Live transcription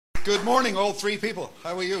Good morning, all three people.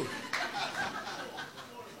 How are you?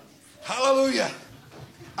 Hallelujah.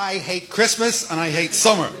 I hate Christmas and I hate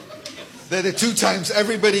summer. They're the two times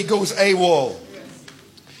everybody goes AWOL.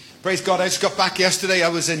 Praise God. I just got back yesterday. I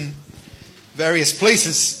was in various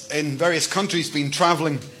places, in various countries, been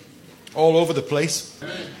traveling all over the place.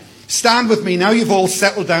 Stand with me. Now you've all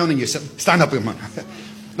settled down and you stand up.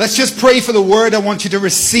 Let's just pray for the word I want you to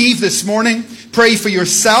receive this morning. Pray for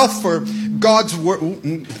yourself, for God's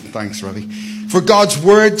word. Thanks, Ravi. For God's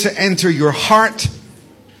word to enter your heart.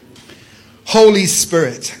 Holy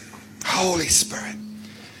Spirit,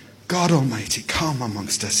 God Almighty, come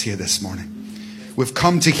amongst us here this morning. We've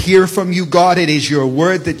come to hear from you, God. It is your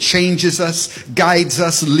word that changes us, guides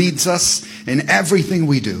us, leads us in everything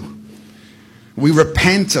we do. We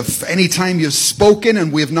repent of any time you've spoken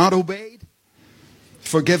and we have not obeyed.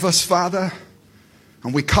 Forgive us, Father,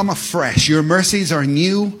 and we come afresh. Your mercies are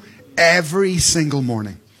new every single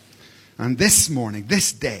morning. And this morning,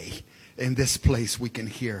 this day, in this place, we can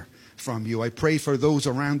hear from you. I pray for those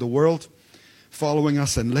around the world following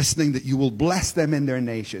us and listening, that you will bless them in their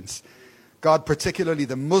nations. God, particularly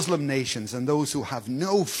the Muslim nations and those who have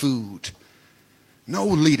no food, no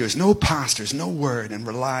leaders, no pastors, no word, and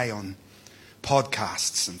rely on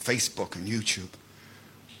podcasts and Facebook and YouTube.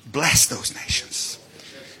 Bless those nations.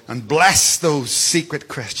 And bless those secret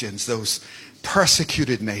Christians, those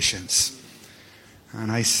persecuted nations.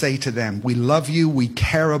 And I say to them, we love you, we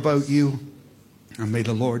care about you, and may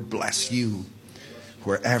the Lord bless you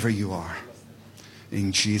wherever you are.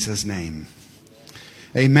 In Jesus' name.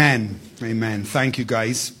 Amen. Amen. Thank you,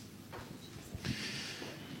 guys.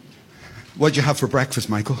 What'd you have for breakfast,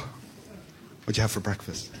 Michael? What'd you have for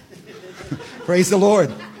breakfast? Praise the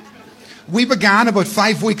Lord. We began about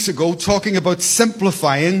 5 weeks ago talking about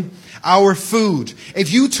simplifying our food.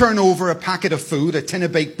 If you turn over a packet of food, a tin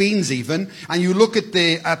of baked beans even, and you look at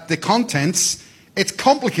the contents, it's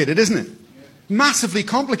complicated, isn't it? Massively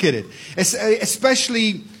complicated.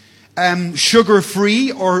 Especially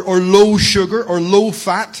sugar-free or low sugar or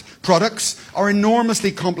low-fat products are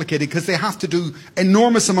enormously complicated because they have to do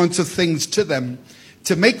enormous amounts of things to them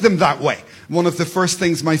to make them that way. One of the first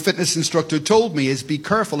things my fitness instructor told me is be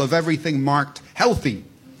careful of everything marked healthy.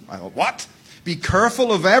 I thought, what? Be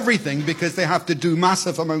careful of everything because they have to do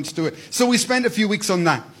massive amounts to it. So we spent a few weeks on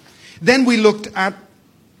that. Then we looked at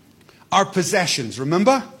our possessions,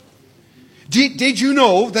 remember? Did you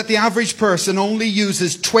know that the average person only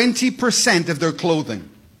uses 20% of their clothing?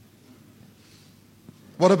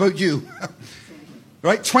 What about you?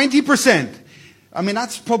 Right? 20%. I mean,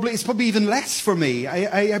 it's probably even less for me.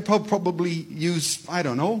 I probably use, I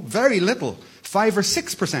don't know, very little, 5 or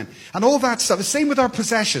 6%. And all that stuff. The same with our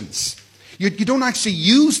possessions. You don't actually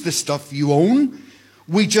use the stuff you own.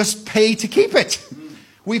 We just pay to keep it.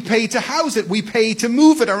 We pay to house it. We pay to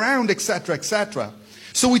move it around, etc., etc.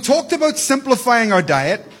 So we talked about simplifying our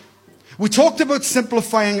diet. We talked about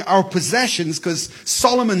simplifying our possessions because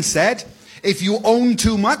Solomon said, if you own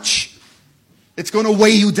too much, it's going to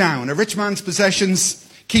weigh you down. A rich man's possessions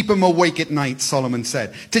keep him awake at night, Solomon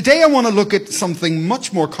said. Today I want to look at something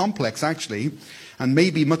much more complex, actually, and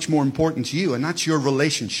maybe much more important to you, and that's your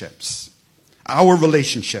relationships. Our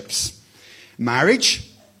relationships. Marriage.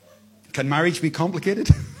 Can marriage be complicated?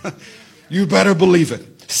 You better believe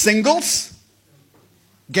it. Singles.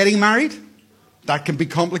 Getting married. That can be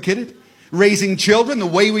complicated. Raising children, the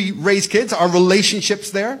way we raise kids, our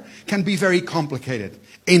relationships there can be very complicated.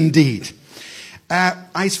 Indeed.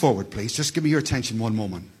 Eyes forward, please. Just give me your attention one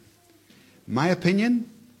moment. My opinion,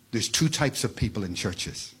 there's two types of people in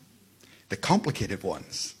churches. The complicated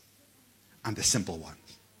ones and the simple ones.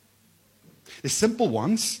 The simple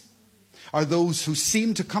ones are those who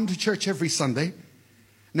seem to come to church every Sunday,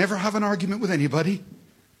 never have an argument with anybody,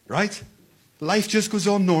 right? Life just goes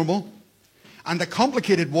on normal. And the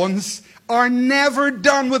complicated ones are never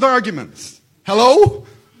done with arguments. Hello?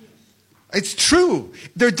 It's true.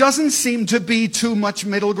 There doesn't seem to be too much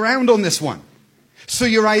middle ground on this one. So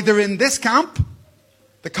you're either in this camp,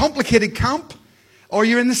 the complicated camp, or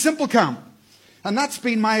you're in the simple camp. And that's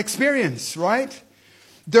been my experience, right?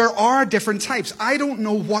 There are different types. I don't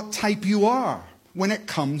know what type you are when it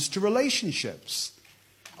comes to relationships.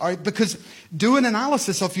 All right, because do an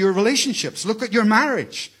analysis of your relationships. Look at your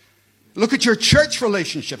marriage. Look at your church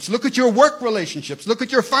relationships. Look at your work relationships. Look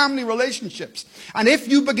at your family relationships. And if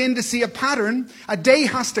you begin to see a pattern, a day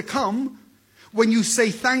has to come when you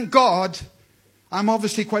say, thank God, I'm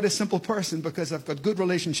obviously quite a simple person because I've got good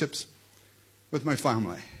relationships with my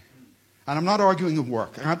family. And I'm not arguing at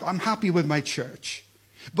work. I'm happy with my church.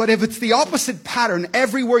 But if it's the opposite pattern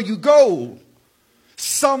everywhere you go,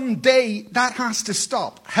 someday that has to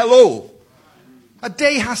stop. Hello. A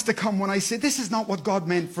day has to come when I say, this is not what God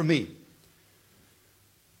meant for me.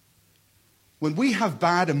 When we have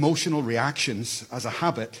bad emotional reactions as a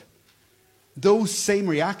habit, those same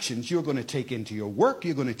reactions you're going to take into your work,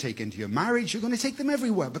 you're going to take into your marriage, you're going to take them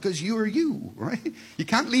everywhere because you are you, right? You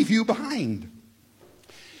can't leave you behind.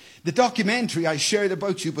 The documentary I shared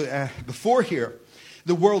about you before here,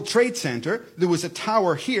 the World Trade Center, there was a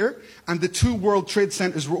tower here and the two World Trade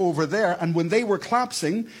Centers were over there, and when they were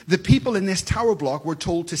collapsing, the people in this tower block were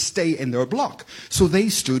told to stay in their block. So they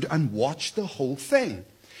stood and watched the whole thing.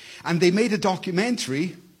 And they made a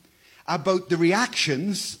documentary about the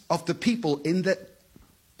reactions of the people in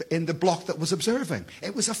the block that was observing.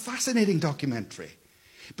 It was a fascinating documentary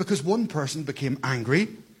because one person became angry.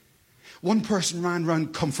 One person ran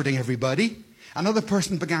around comforting everybody. Another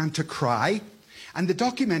person began to cry. And the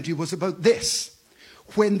documentary was about this.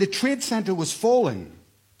 When the Trade Center was falling,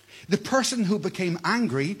 the person who became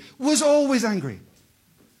angry was always angry.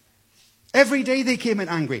 Every day they came in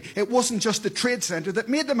angry. It wasn't just the Trade Center that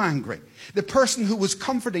made them angry. The person who was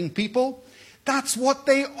comforting people, that's what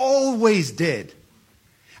they always did.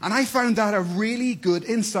 And I found that a really good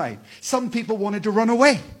insight. Some people wanted to run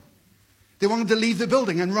away. They wanted to leave the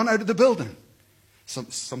building and run out of the building.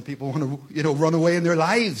 Some people want to, run away in their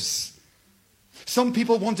lives. Some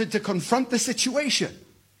people wanted to confront the situation.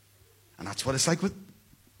 And that's what it's like with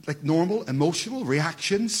normal emotional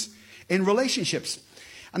reactions in relationships.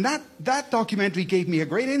 And that documentary gave me a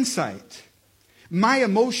great insight. My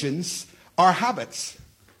emotions are habits,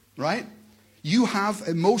 right? You have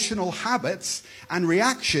emotional habits and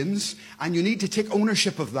reactions, and you need to take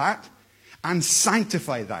ownership of that and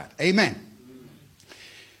sanctify that. Amen.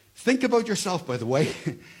 Think about yourself, by the way.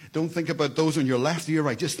 Don't think about those on your left or your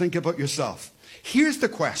right. Just think about yourself. Here's the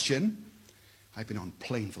question. I've been on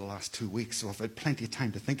plane for the last 2 weeks, so I've had plenty of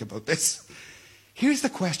time to think about this. Here's the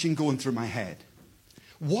question going through my head.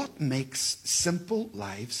 What makes simple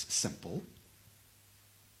lives simple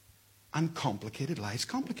and complicated lives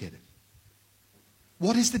complicated?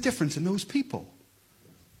 What is the difference in those people?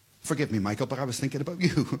 Forgive me, Michael, but I was thinking about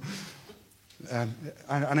you. And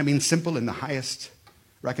I mean simple in the highest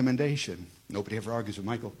recommendation. Nobody ever argues with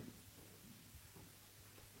Michael.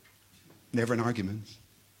 Never in arguments.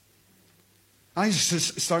 I was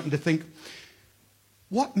just starting to think,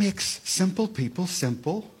 what makes simple people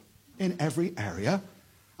simple in every area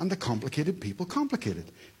and the complicated people complicated?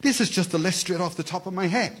 This is just a list straight off the top of my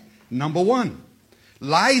head. Number one,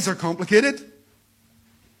 lies are complicated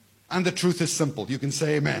and the truth is simple. You can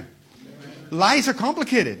say amen. Lies are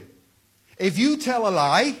complicated. If you tell a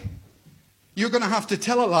lie, you're going to have to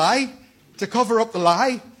tell a lie to cover up the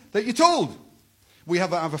lie that you told. We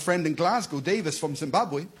have a friend in Glasgow, Davis from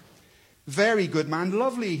Zimbabwe. Very good man,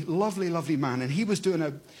 lovely, lovely, lovely man. And he was doing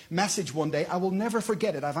a message one day. I will never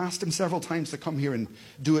forget it. I've asked him several times to come here and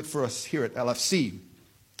do it for us here at LFC.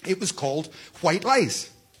 It was called White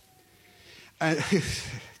Lies.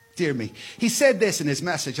 Dear me. He said this in his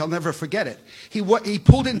message. I'll never forget it. He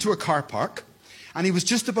pulled into a car park and he was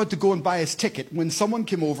just about to go and buy his ticket when someone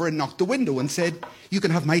came over and knocked the window and said, "You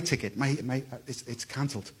can have my ticket. It's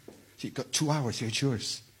cancelled. So you've got 2 hours here. It's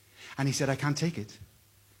yours." And he said, "I can't take it."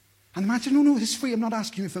 And the man said, no, it's free. I'm not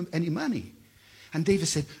asking you for any money. And Davis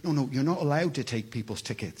said, no, you're not allowed to take people's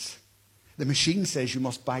tickets. The machine says you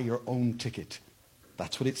must buy your own ticket.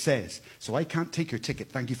 That's what it says. So I can't take your ticket.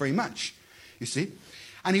 Thank you very much. You see?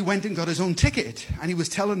 And he went and got his own ticket. And he was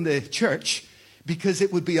telling the church, because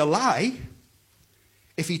it would be a lie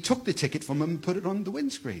if he took the ticket from him and put it on the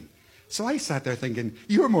windscreen. So I sat there thinking,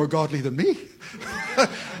 you're more godly than me.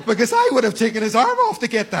 Because I would have taken his arm off to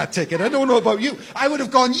get that ticket. I don't know about you. I would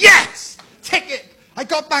have gone, yes, ticket. I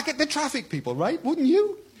got back at the traffic people, right? Wouldn't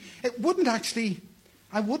you? It wouldn't actually,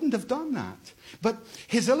 I wouldn't have done that. But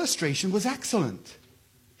his illustration was excellent.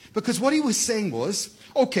 Because what he was saying was,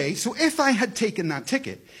 okay, so if I had taken that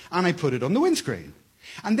ticket and I put it on the windscreen,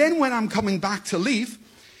 and then when I'm coming back to leave,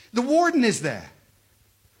 the warden is there.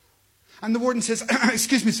 And the warden says,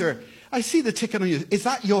 excuse me, sir, I see the ticket on you. Is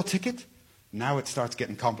that your ticket? Now it starts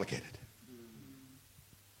getting complicated.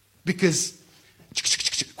 Because,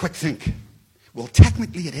 quick think. Well,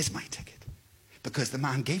 technically it is my ticket. Because the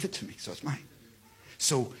man gave it to me, so it's mine.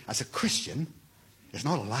 So, as a Christian, it's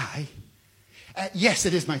not a lie. Yes,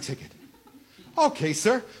 it is my ticket. Okay,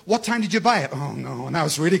 sir. What time did you buy it? Oh, no, now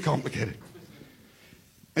it's really complicated.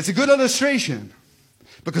 It's a good illustration.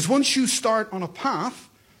 Because once you start on a path,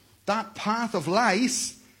 that path of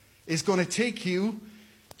lies is going to take you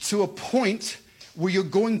to a point where you're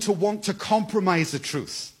going to want to compromise the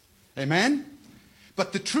truth. Amen?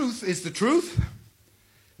 But the truth is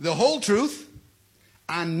the whole truth,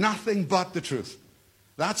 and nothing but the truth.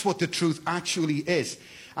 That's what the truth actually is.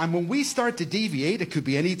 And when we start to deviate, it could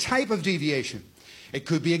be any type of deviation. It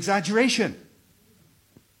could be exaggeration.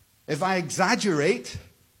 If I exaggerate,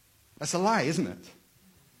 that's a lie, isn't it?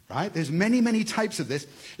 Right? There's many, many types of this.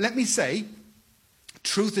 Let me say,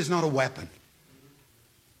 truth is not a weapon.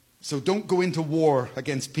 So don't go into war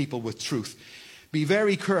against people with truth. Be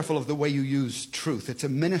very careful of the way you use truth. It's a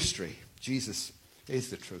ministry. Jesus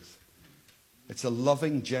is the truth. It's a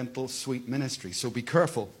loving, gentle, sweet ministry. So be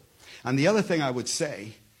careful. And the other thing I would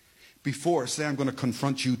say, before, say I'm going to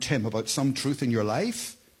confront you, Tim, about some truth in your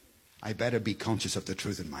life, I better be conscious of the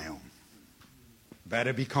truth in my own.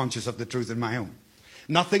 Better be conscious of the truth in my own.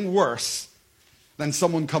 Nothing worse than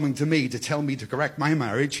someone coming to me to tell me to correct my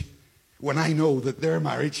marriage when I know that their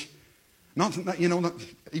marriage, are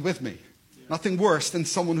you with me? Yeah. Nothing worse than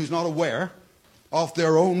someone who's not aware of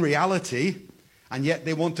their own reality, and yet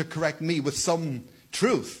they want to correct me with some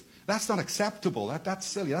truth. That's not acceptable. That's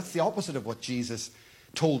silly. That's the opposite of what Jesus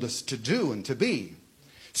told us to do and to be.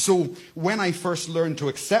 So when I first learned to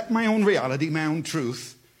accept my own reality, my own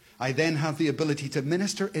truth, I then have the ability to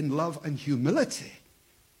minister in love and humility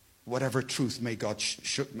whatever truth may God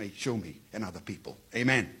show me in other people.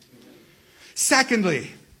 Amen.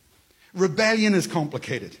 Secondly, rebellion is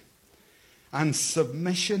complicated. And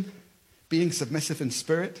submission, being submissive in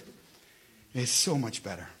spirit, is so much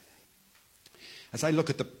better. As I look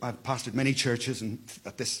at I've pastored many churches and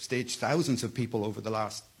at this stage thousands of people over the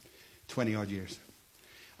last 20 odd years.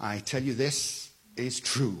 I tell you, this is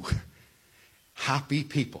true. Happy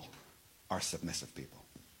people are submissive people.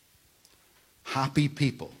 Happy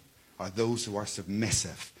people are those who are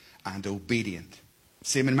submissive and obedient.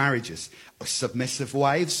 Same in marriages. Submissive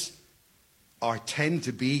wives tend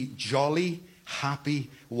to be jolly, happy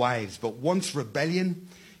wives. But once rebellion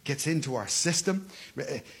gets into our system,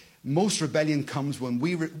 most rebellion comes when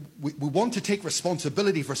we want to take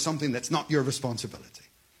responsibility for something that's not your responsibility.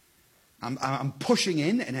 I'm pushing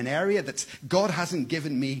in an area that God hasn't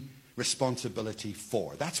given me responsibility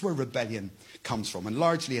for. That's where rebellion comes from. And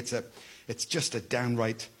largely it's just a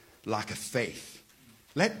downright lack of faith.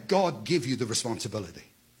 Let God give you the responsibility.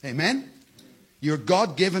 Amen? Your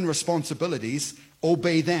God-given responsibilities,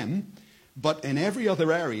 obey them. But in every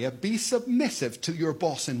other area, be submissive to your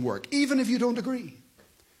boss in work, even if you don't agree.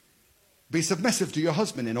 Be submissive to your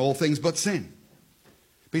husband in all things but sin.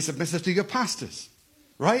 Be submissive to your pastors.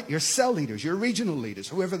 Right? Your cell leaders, your regional leaders,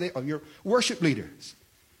 whoever they are, your worship leaders.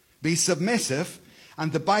 Be submissive,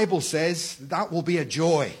 and the Bible says that will be a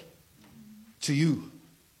joy to you.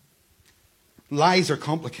 Lies are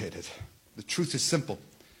complicated. The truth is simple.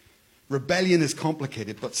 Rebellion is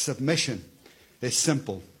complicated, but submission is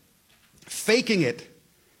simple. Faking it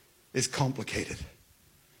is complicated,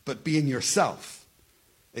 but being yourself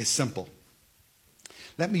is simple.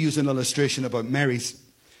 Let me use an illustration about Mary's,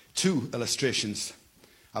 two illustrations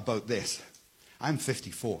about this. I'm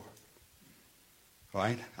 54,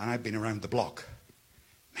 right? And I've been around the block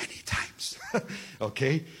many times,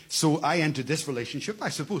 okay? So I entered this relationship, I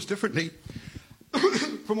suppose, differently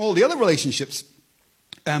from all the other relationships.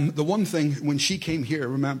 The one thing, when she came here,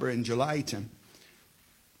 remember in July, Tim,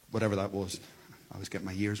 whatever that was, I was getting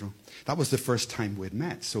my years wrong. That was the first time we'd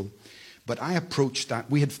met. So, but I approached that.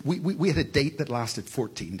 We had a date that lasted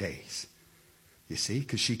 14 days, you see,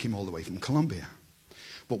 because she came all the way from Colombia.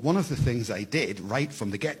 But one of the things I did right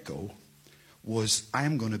from the get-go was I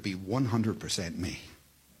am going to be 100% me.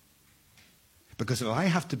 Because if I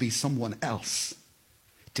have to be someone else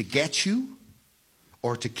to get you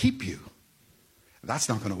or to keep you, that's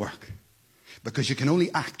not going to work. Because you can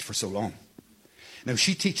only act for so long. Now,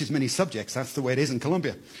 she teaches many subjects. That's the way it is in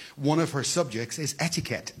Colombia. One of her subjects is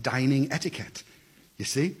etiquette, dining etiquette. You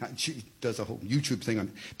see? She does a whole YouTube thing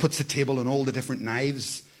on, puts the table on all the different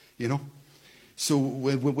knives, you know. So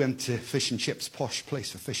we went to fish and chips, posh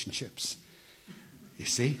place for fish and chips. You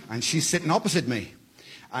see? And she's sitting opposite me.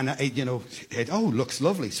 And looks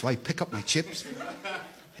lovely. So I pick up my chips,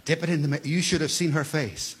 dip it in the... You should have seen her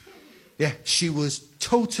face. Yeah, she was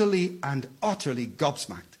totally and utterly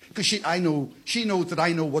gobsmacked. Because she knows that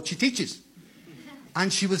I know what she teaches.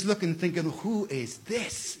 And she was looking, thinking, who is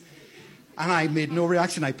this? And I made no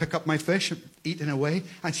reaction. I pick up my fish, eating away.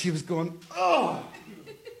 And she was going, oh,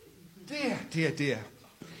 dear, dear, dear.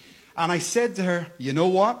 And I said to her, you know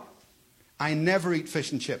what? I never eat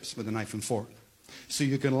fish and chips with a knife and fork. So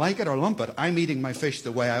you can like it or lump it. I'm eating my fish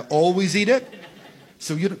the way I always eat it.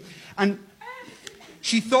 So you don't... And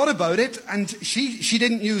she thought about it, and she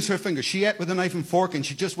didn't use her fingers. She ate with a knife and fork, and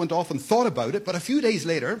she just went off and thought about it. But a few days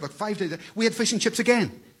later, about 5 days later, we had fish and chips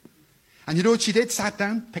again. And you know what she did? Sat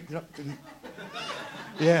down, picked it up.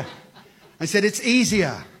 Yeah. I said, it's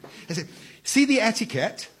easier. I said, See the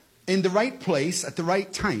etiquette, in the right place, at the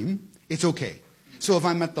right time, it's okay. So if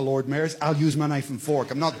I'm at the Lord Mayor's, I'll use my knife and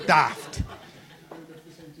fork. I'm not daft.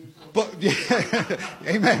 But, yeah,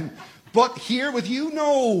 amen. But here with you,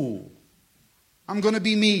 no. I'm going to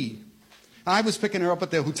be me. I was picking her up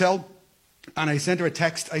at the hotel, and I sent her a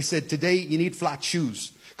text. I said, today you need flat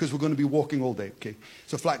shoes, because we're going to be walking all day, okay?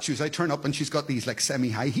 So flat shoes. I turn up, and she's got these like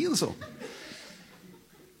semi-high heels on.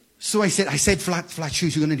 So I said, flat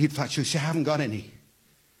shoes, you're going to need flat shoes. She haven't got any.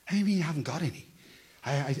 How do you mean you haven't got any?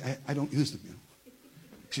 I don't use them, you know.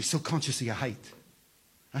 She's so conscious of your height.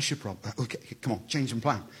 That's your problem. Okay, come on, change in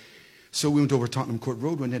plan. So we went over Tottenham Court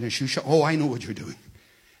Road, went in a shoe shop. Oh, I know what you're doing.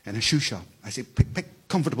 In a shoe shop. I said, pick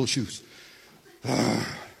comfortable shoes.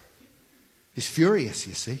 He's furious,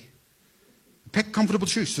 you see. Pick comfortable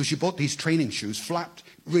shoes. So she bought these training shoes, flat,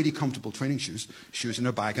 really comfortable training shoes in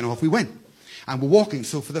her bag, and off we went. And we're walking.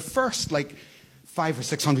 So for the first, 500 or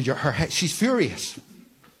 600 yards, her head, she's furious,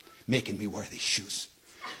 making me wear these shoes.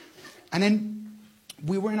 And then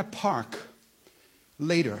we were in a park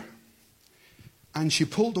later, and she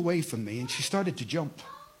pulled away from me, and she started to jump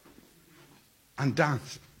and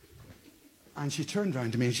dance. And she turned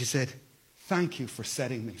around to me, and she said, thank you for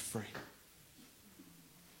setting me free.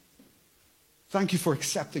 Thank you for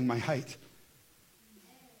accepting my height.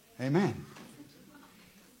 Amen.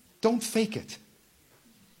 Don't fake it.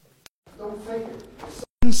 Don't fake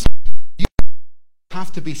it. You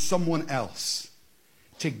have to be someone else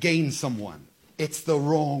to gain someone. It's the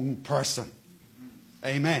wrong person.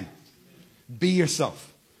 Amen. Be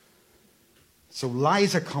yourself. So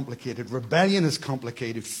lies are complicated. Rebellion is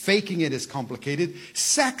complicated. Faking it is complicated.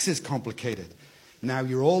 Sex is complicated. Now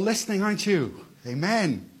you're all listening, aren't you?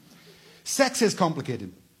 Amen. Sex is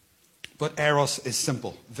complicated. But eros is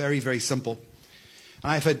simple. Very, very simple.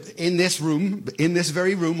 And I've had in this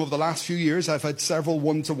very room over the last few years, I've had several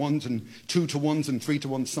 1-to-1s and 2-to-1s and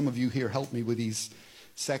 3-to-1s. Some of you here help me with these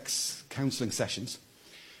sex counseling sessions.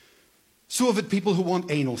 So I've had people who want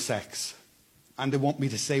anal sex. And they want me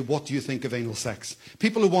to say, what do you think of anal sex?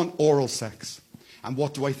 People who want oral sex. And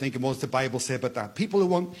what do I think and what does the Bible say about that? People who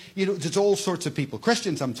want, there's all sorts of people.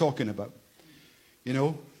 Christians I'm talking about.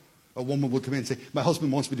 A woman will come in and say, my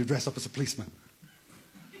husband wants me to dress up as a policeman.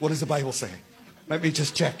 What does the Bible say? Let me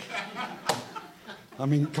just check. I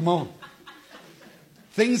mean, come on.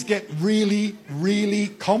 Things get really, really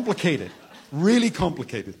complicated. Really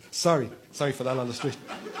complicated. Sorry for that illustration.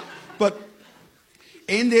 But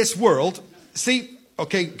in this world, see,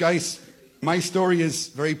 okay, guys, my story is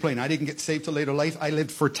very plain. I didn't get saved till later life. I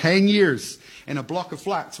lived for 10 years in a block of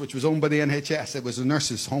flats, which was owned by the NHS. It was a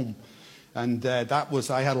nurse's home. And I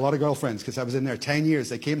had a lot of girlfriends because I was in there 10 years.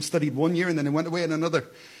 They came, studied 1 year, and then they went away, and another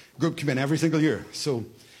group came in every single year.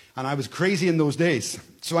 And I was crazy in those days.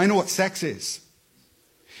 So I know what sex is.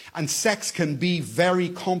 And sex can be very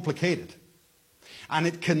complicated. And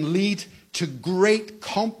it can lead to great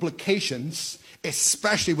complications,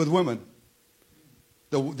 especially with women.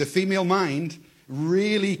 The female mind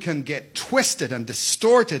really can get twisted and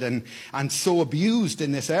distorted and so abused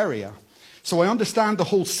in this area. So I understand the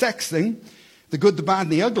whole sex thing, the good, the bad,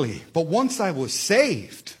 and the ugly. But once I was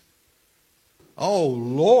saved, oh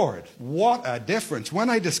Lord, what a difference. When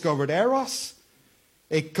I discovered eros,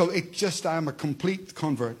 I'm a complete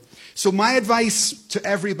convert. So my advice to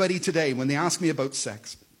everybody today when they ask me about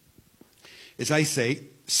sex is I say,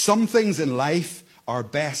 some things in life are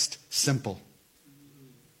best simple.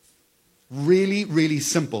 Really, really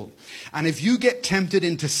simple. And if you get tempted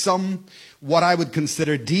into what I would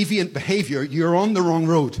consider deviant behavior, you're on the wrong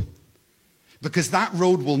road. Because that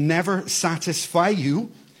road will never satisfy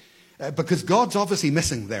you. Because God's obviously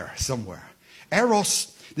missing there somewhere.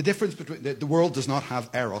 Eros, the difference between, the world does not have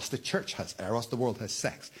eros. The church has eros, the world has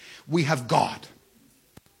sex. We have God.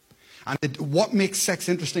 And what makes sex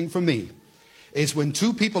interesting for me is when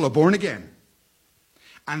two people are born again.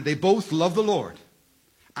 And they both love the Lord.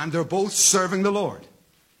 And they're both serving the Lord.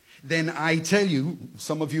 Then I tell you,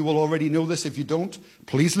 some of you will already know this. If you don't,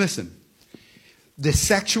 please listen. The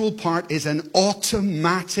sexual part is an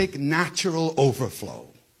automatic, natural overflow.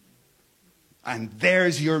 And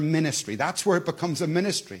there's your ministry. That's where it becomes a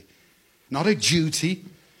ministry. Not a duty.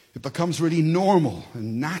 It becomes really normal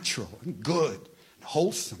and natural and good and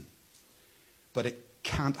wholesome. But it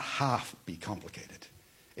can't half be complicated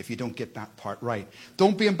if you don't get that part right.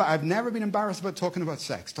 Don't be embarrassed. I've never been embarrassed about talking about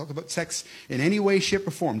sex. Talk about sex in any way, shape,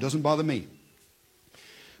 or form. Doesn't bother me.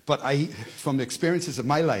 But from the experiences of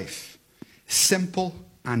my life, simple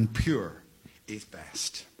and pure is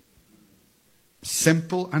best.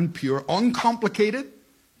 Simple and pure, uncomplicated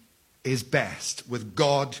is best, with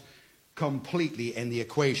God completely in the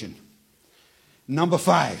equation. Number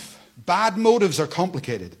 5, Bad motives are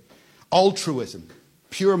complicated. Altruism,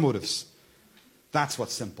 pure motives. That's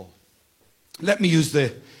what's simple. Let me use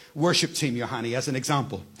the worship team, Johanni, as an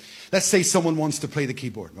example. Let's say someone wants to play the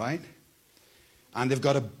keyboard, right? And they've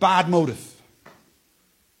got a bad motive.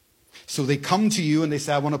 So they come to you and they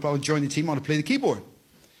say, I want to join the team, I want to play the keyboard.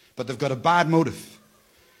 But they've got a bad motive.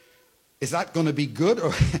 Is that going to be good?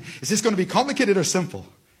 Or is this going to be complicated or simple?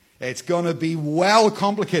 It's going to be well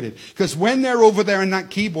complicated. Because when they're over there in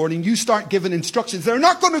that keyboard and you start giving instructions, they're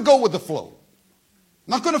not going to go with the flow.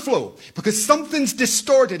 Not going to flow. Because something's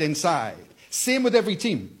distorted inside. Same with every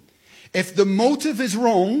team. If the motive is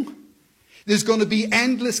wrong, there's going to be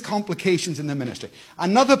endless complications in the ministry.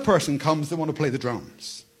 Another person comes, they want to play the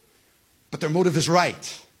drums. But their motive is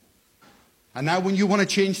right. And now when you want to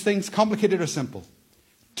change things, complicated or simple?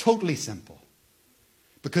 Totally simple.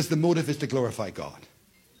 Because the motive is to glorify God.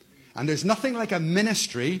 And there's nothing like a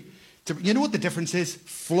ministry to, you know what the difference is?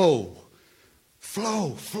 Flow.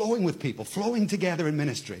 Flowing with people, flowing together in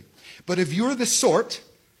ministry. But if you're the sort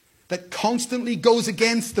that constantly goes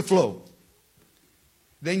against the flow,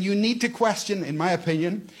 then you need to question, in my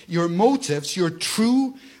opinion, your motives. Your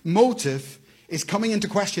true motive is coming into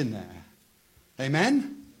question there.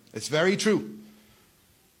 Amen? It's very true.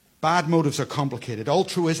 Bad motives are complicated.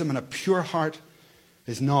 Altruism and a pure heart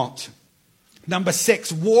is not. Number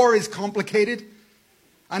 6, war is complicated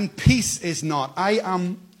and peace is not.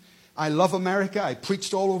 I love America. I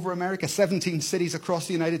preached all over America, 17 cities across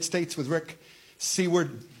the United States with Rick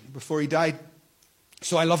Seward before he died.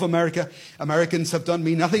 So I love America. Americans have done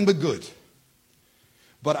me nothing but good.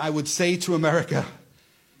 But I would say to America,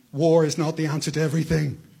 war is not the answer to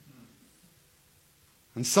everything.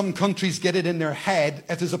 And some countries get it in their head,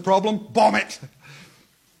 if there's a problem, bomb it.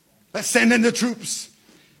 Let's send in the troops.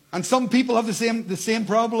 And some people have the same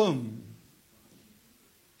problem.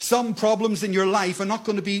 Some problems in your life are not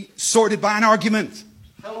going to be sorted by an argument.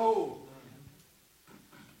 Hello.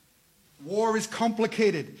 War is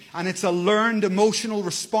complicated, and it's a learned emotional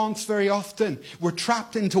response very often. We're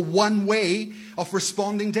trapped into one way of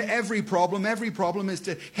responding to every problem. Every problem is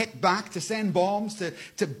to hit back, to send bombs,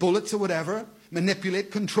 to bullets or whatever,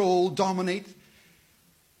 manipulate, control, dominate.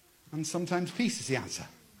 And sometimes peace is the answer.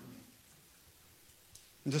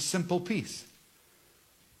 And just simple peace.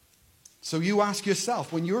 So you ask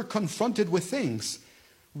yourself, when you're confronted with things,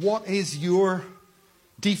 what is your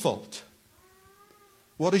default?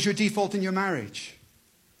 What is your default in your marriage?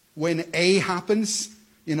 When A happens,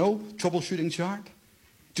 troubleshooting chart.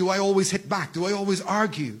 Do I always hit back? Do I always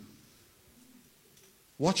argue?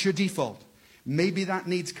 What's your default? Maybe that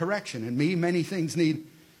needs correction. And many things need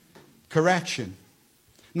correction.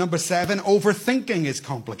 Number 7, overthinking is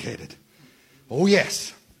complicated. Oh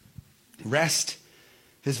yes. Rest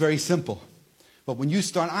is very simple. But when you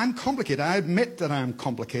start, I'm complicated. I admit that I'm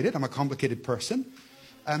complicated. I'm a complicated person.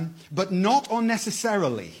 But not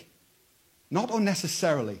unnecessarily. Not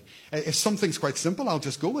unnecessarily. If something's quite simple, I'll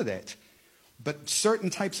just go with it. But certain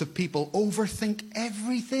types of people overthink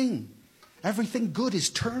everything. Everything good is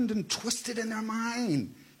turned and twisted in their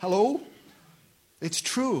mind. Hello? It's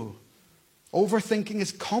true. Overthinking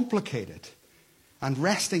is complicated. And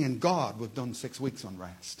resting in God, we've done 6 weeks on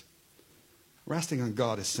rest. Resting on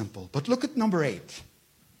God is simple. But look at number 8.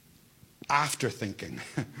 After thinking.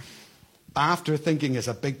 After thinking is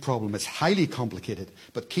a big problem. It's highly complicated.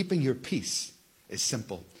 But keeping your peace is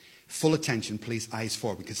simple. Full attention, please, eyes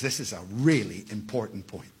forward, because this is a really important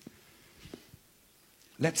point.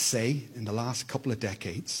 Let's say in the last couple of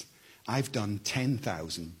decades, I've done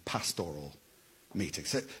 10,000 pastoral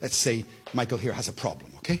meetings. Let's say Michael here has a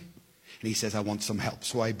problem, okay? And he says, I want some help.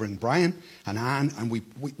 So I bring Brian and Anne, and we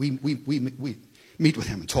meet with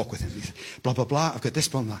him and talk with him. He says, blah, blah, blah, I've got this,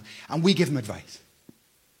 blah, blah. And we give him advice.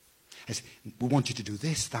 I say, we want you to do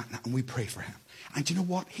this, that, and that, and we pray for him. And you know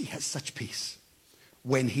what? He has such peace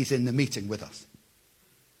when he's in the meeting with us.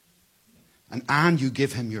 And Anne, you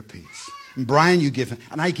give him your peace. And Brian, you give him,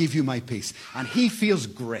 and I give you my peace. And he feels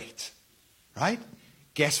great, right?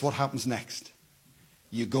 Guess what happens next?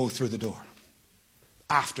 You go through the door.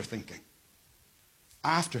 After thinking.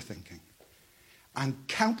 After thinking. And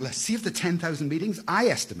countless, see of the 10,000 meetings, I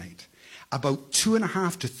estimate about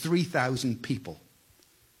 2,500 to 3,000 people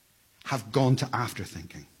have gone to after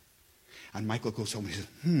thinking. And Michael goes home and he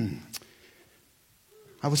says,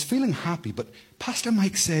 I was feeling happy, but Pastor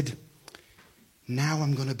Mike said, now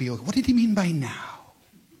I'm going to be okay. What did he mean by now?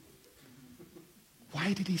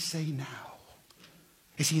 Why did he say now?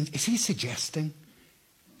 Is he suggesting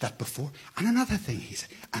that before? And another thing he said,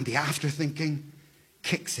 and the after thinking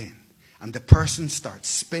kicks in. And the person starts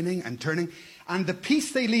spinning and turning. And the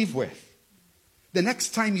peace they leave with, the next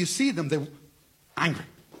time you see them, they're angry.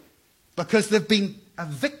 Because they've been a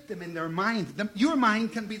victim in their mind. Your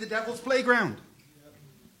mind can be the devil's playground.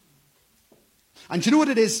 And do you know what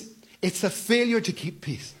it is? It's a failure to keep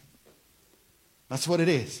peace. That's what it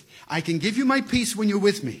is. I can give you my peace when you're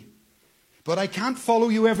with me, but I can't follow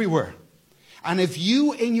you everywhere. And if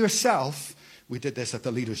you in yourself, we did this at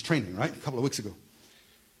the leaders training, right? A couple of weeks ago.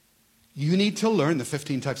 You need to learn the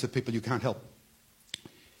 15 types of people you can't help.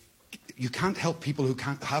 You can't help people who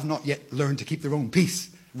have not yet learned to keep their own peace.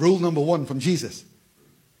 Rule number 1 from Jesus.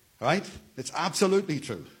 Right? It's absolutely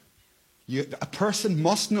true. A person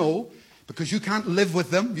must know, because you can't live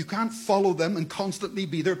with them, you can't follow them and constantly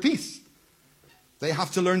be their peace. They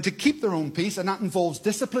have to learn to keep their own peace, and that involves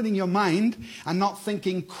disciplining your mind and not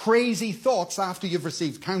thinking crazy thoughts after you've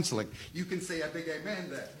received counseling. You can say a big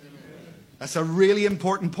amen there. That's a really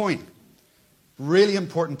important point. Really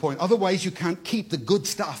important point. Otherwise, you can't keep the good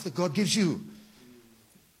stuff that God gives you.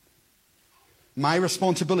 My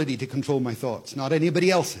responsibility to control my thoughts, not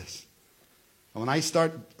anybody else's. And when I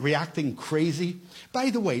start reacting crazy... By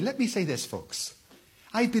the way, let me say this, folks.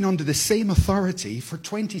 I've been under the same authority for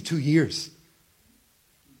 22 years.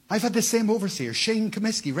 I've had the same overseer, Shane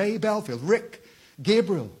Comiskey, Ray Belfield, Rick,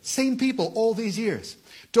 Gabriel, same people all these years.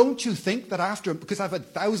 Don't you think that after, because I've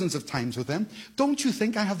had thousands of times with them, don't you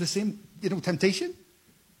think I have the same, temptation?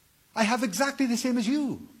 I have exactly the same as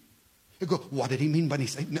you. You go, what did he mean when he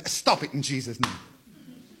said, no, stop it in Jesus' name.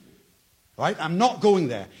 Right? I'm not going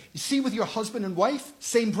there. You see, with your husband and wife,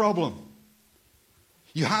 same problem.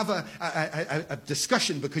 You have a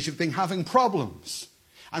discussion because you've been having problems.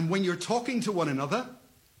 And when you're talking to one another,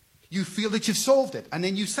 you feel that you've solved it. And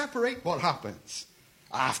then you separate. What happens?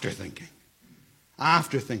 After thinking.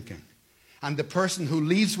 After thinking. And the person who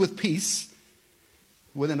leaves with peace,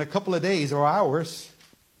 within a couple of days or hours,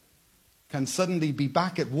 can suddenly be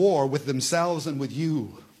back at war with themselves and with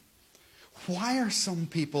you. Why are some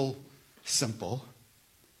people simple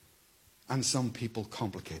and some people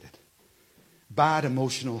complicated? Bad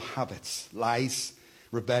emotional habits, lies,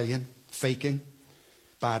 rebellion, faking,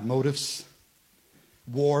 bad motives,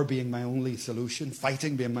 war being my only solution,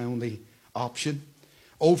 fighting being my only option,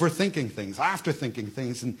 overthinking things, after thinking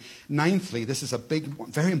things. And ninthly, this is a big one,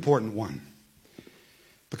 very important one,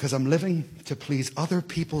 because I'm living to please other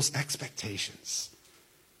people's expectations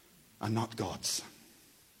and not God's.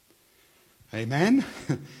 Amen?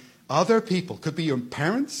 Other people. Could be your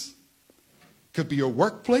parents. Could be your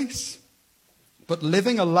workplace. But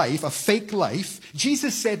living a life, a fake life.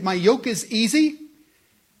 Jesus said, my yoke is easy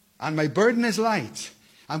and my burden is light.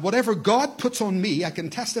 And whatever God puts on me, I can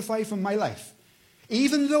testify from my life.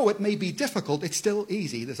 Even though it may be difficult, it's still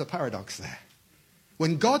easy. There's a paradox there.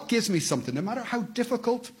 When God gives me something, no matter how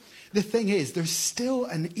difficult the thing is, there's still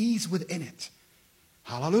an ease within it.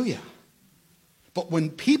 Hallelujah. But when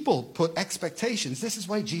people put expectations, this is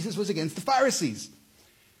why Jesus was against the Pharisees.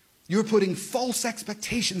 You're putting false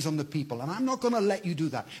expectations on the people, and I'm not going to let you do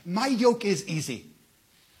that. My yoke is easy,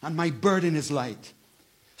 and my burden is light.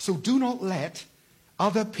 So do not let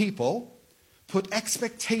other people put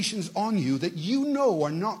expectations on you that you know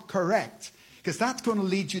are not correct, because that's going to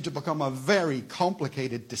lead you to become a very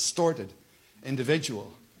complicated, distorted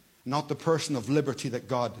individual, not the person of liberty that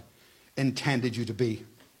God intended you to be.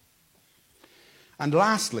 And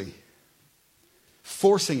lastly,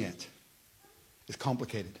 forcing it is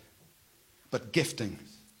complicated, but gifting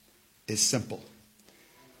is simple.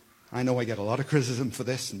 I know I get a lot of criticism for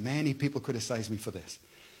this, and many people criticize me for this.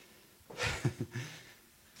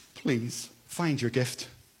 Please, find your gift.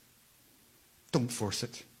 Don't force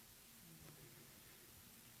it.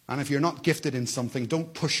 And if you're not gifted in something,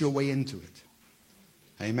 don't push your way into it.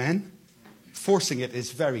 Amen? Forcing it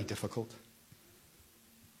is very difficult.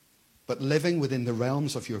 But living within the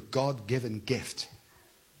realms of your God-given gift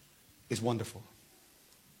is wonderful.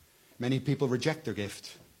 Many people reject their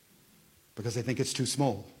gift because they think it's too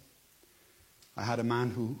small. I had a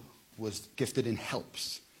man who was gifted in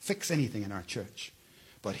helps, fix anything in our church,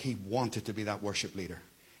 but he wanted to be that worship leader.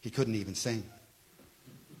 He couldn't even sing.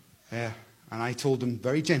 Yeah. And I told him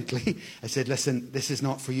very gently, I said, listen, this is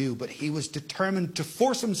not for you. But he was determined to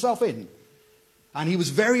force himself in. And he was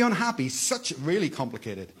very unhappy. Such really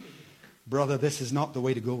complicated. Brother, this is not the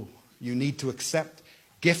way to go. You need to accept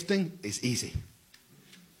gifting is easy.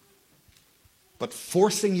 But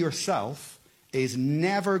forcing yourself is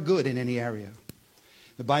never good in any area.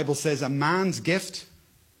 The Bible says a man's gift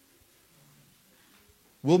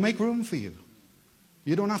will make room for you.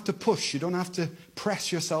 You don't have to push. You don't have to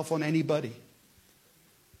press yourself on anybody.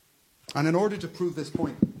 And in order to prove this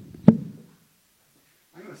point,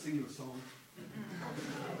 I'm going to sing you a song.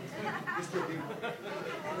 Just joking.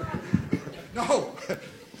 No,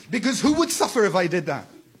 because who would suffer if I did that?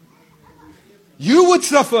 You would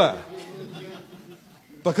suffer.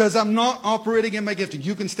 Because I'm not operating in my gifting.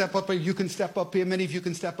 You can step up here, you can step up here, many of you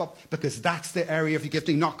can step up. Because that's the area of your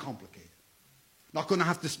gifting, not complicated. Not going to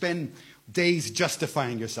have to spend days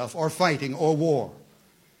justifying yourself or fighting or war.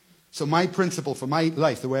 So my principle for my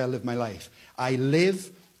life, the way I live my life, I live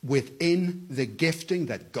within the gifting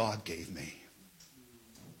that God gave me.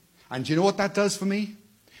 And do you know what that does for me?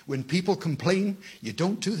 When people complain, you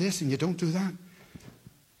don't do this and you don't do that,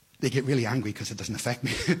 they get really angry because it doesn't affect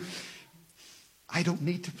me. I don't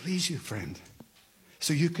need to please you, friend.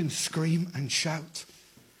 So you can scream and shout.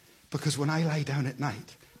 Because when I lie down at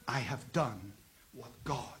night, I have done what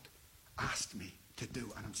God asked me to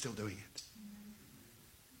do, and I'm still doing it.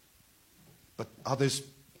 But others,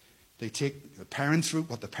 they take the parents' route,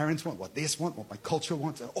 what the parents want, what this want, what my culture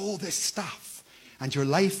wants, and all this stuff. And your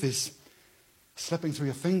life is slipping through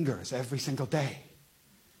your fingers every single day.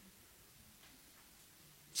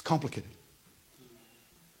 It's complicated.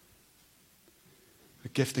 The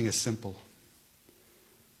gifting is simple.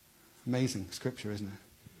 Amazing scripture, isn't it?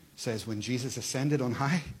 It says when Jesus ascended on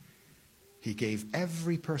high, he gave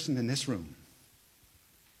every person in this room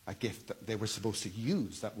a gift that they were supposed to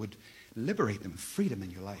use that would liberate them, freedom in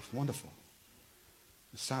your life. Wonderful.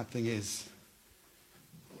 The sad thing is,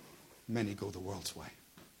 many go the world's way.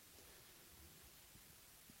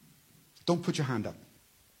 Don't put your hand up.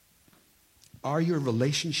 Are your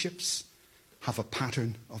relationships have a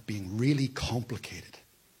pattern of being really complicated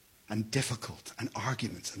and difficult and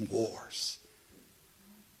arguments and wars?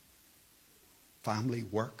 Family,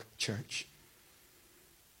 work, church.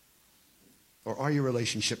 Or are your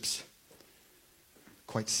relationships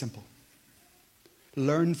quite simple?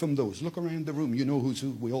 Learn from those. Look around the room. You know who's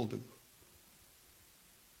who. We all do.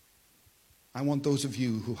 I want those of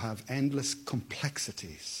you who have endless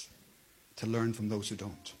complexities to learn from those who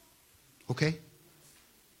don't. Okay?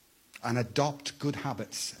 And adopt good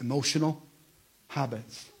habits, emotional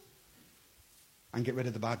habits, and get rid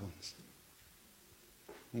of the bad ones.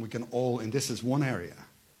 And we can all, and this is one area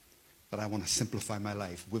that I want to simplify my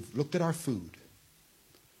life. We've looked at our food.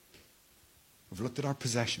 We've looked at our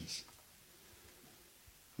possessions.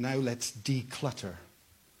 Now let's declutter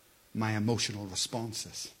my emotional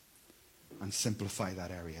responses and simplify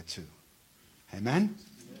that area too. Amen?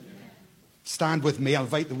 Stand with me. I'll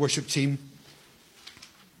invite the worship team.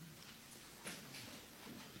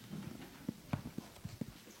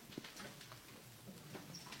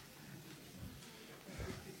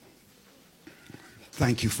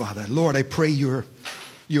 Thank you, Father. Lord, I pray your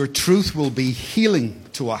truth will be healing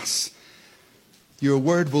to us. Your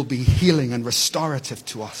word will be healing and restorative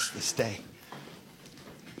to us this day.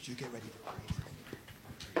 Would you get ready to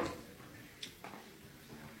pray?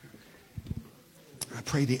 I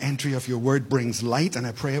pray the entry of your word brings light, and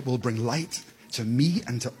I pray it will bring light to me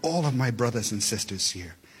and to all of my brothers and sisters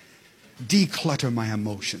here. Declutter my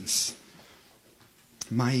emotions.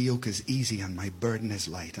 My yoke is easy and my burden is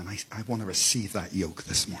light. And I want to receive that yoke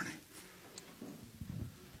this morning.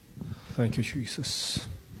 Thank you, Jesus.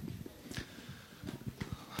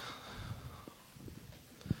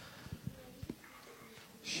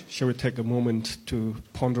 Shall we take a moment to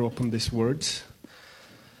ponder upon these words?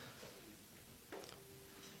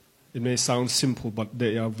 It may sound simple, but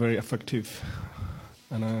they are very effective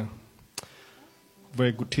and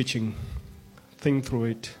very good teaching. Think through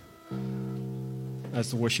it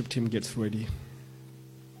as the worship team gets ready.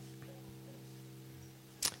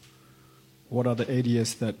 What are the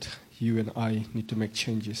areas that you and I need to make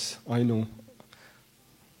changes? I know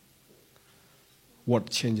what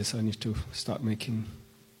changes I need to start making.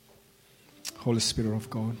 Holy Spirit of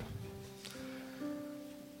God,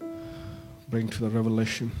 bring to the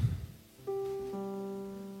revelation.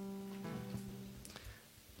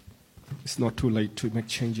 It's not too late to make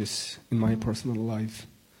changes in my personal life.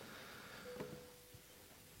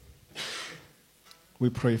 We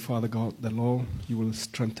pray, Father God, that, Lord, you will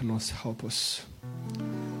strengthen us, help us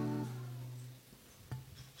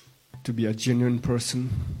to be a genuine person,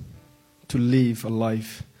 to live a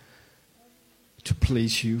life to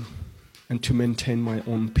please you, and to maintain my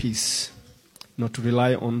own peace. Not to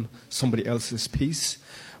rely on somebody else's peace,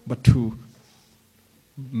 but to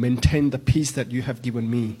maintain the peace that you have given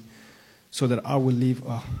me, so that I will live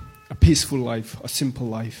a peaceful life, a simple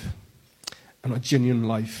life, and a genuine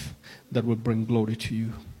life that will bring glory to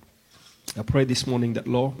you. I pray this morning that,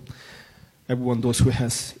 Lord, everyone, those who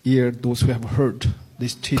has ear, those who have heard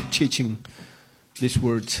this teaching, these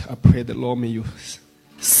words, I pray that, Lord, may you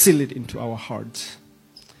seal it into our hearts.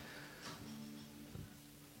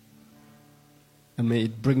 And may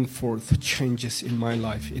it bring forth changes in my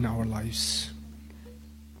life, in our lives.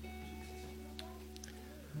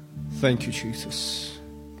 Thank you, Jesus.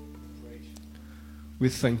 We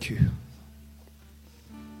thank you.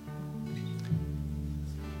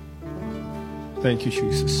 Thank you,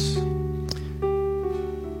 Jesus.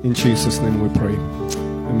 In Jesus' name we pray.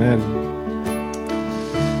 Amen.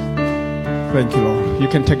 Thank you, Lord. You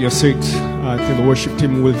can take your seat. I think the worship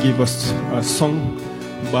team will give us a song.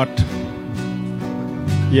 But,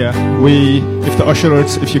 yeah, if the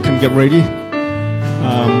ushers, if you can get ready.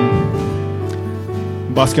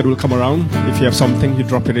 Basket will come around. If you have something, you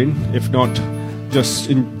drop it in. If not, just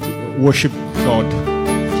worship God.